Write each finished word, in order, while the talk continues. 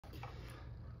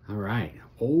All right,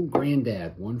 Old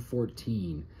Granddad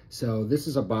 114. So this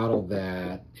is a bottle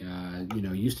that, you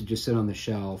know, used to just sit on the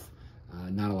shelf.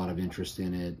 Not a lot of interest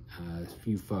in it. A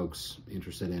few folks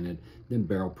interested in it. Then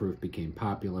barrel proof became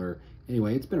popular.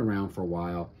 Anyway, it's been around for a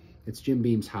while. It's Jim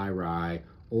Beam's High Rye,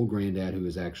 Old Granddad, who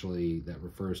is actually, that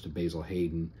refers to Basil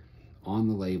Hayden on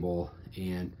the label.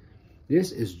 And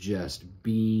this is just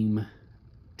Beam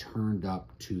turned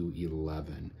up to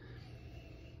 11.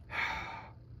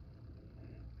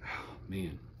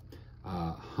 Man,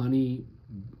 honey,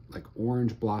 like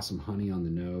orange blossom honey on the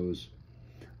nose,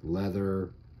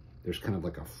 leather. There's kind of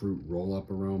like a fruit roll-up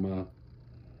aroma.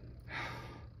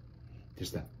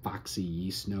 Just that foxy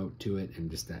yeast note to it,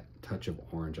 and just that touch of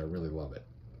orange. I really love it.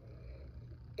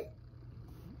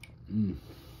 On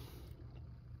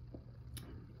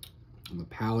the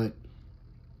palate,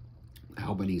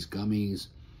 Albanese gummies,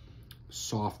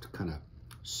 soft kind of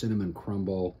cinnamon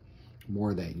crumble,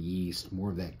 more of that yeast, more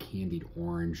of that candied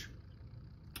orange,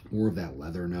 more of that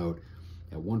leather note.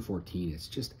 At 114, it's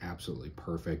just absolutely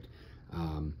perfect.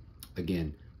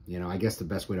 Again, you know, I guess the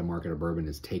best way to market a bourbon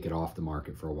is take it off the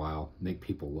market for a while, make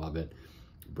people love it,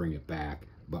 bring it back.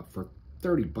 But for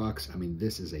 30 bucks, I mean,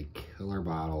 this is a killer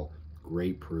bottle,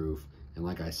 great proof. And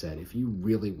like I said, if you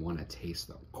really want to taste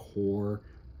the core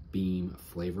Beam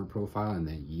flavor profile and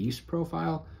that yeast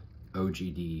profile,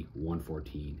 OGD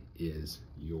 114 is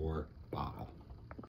your bottle.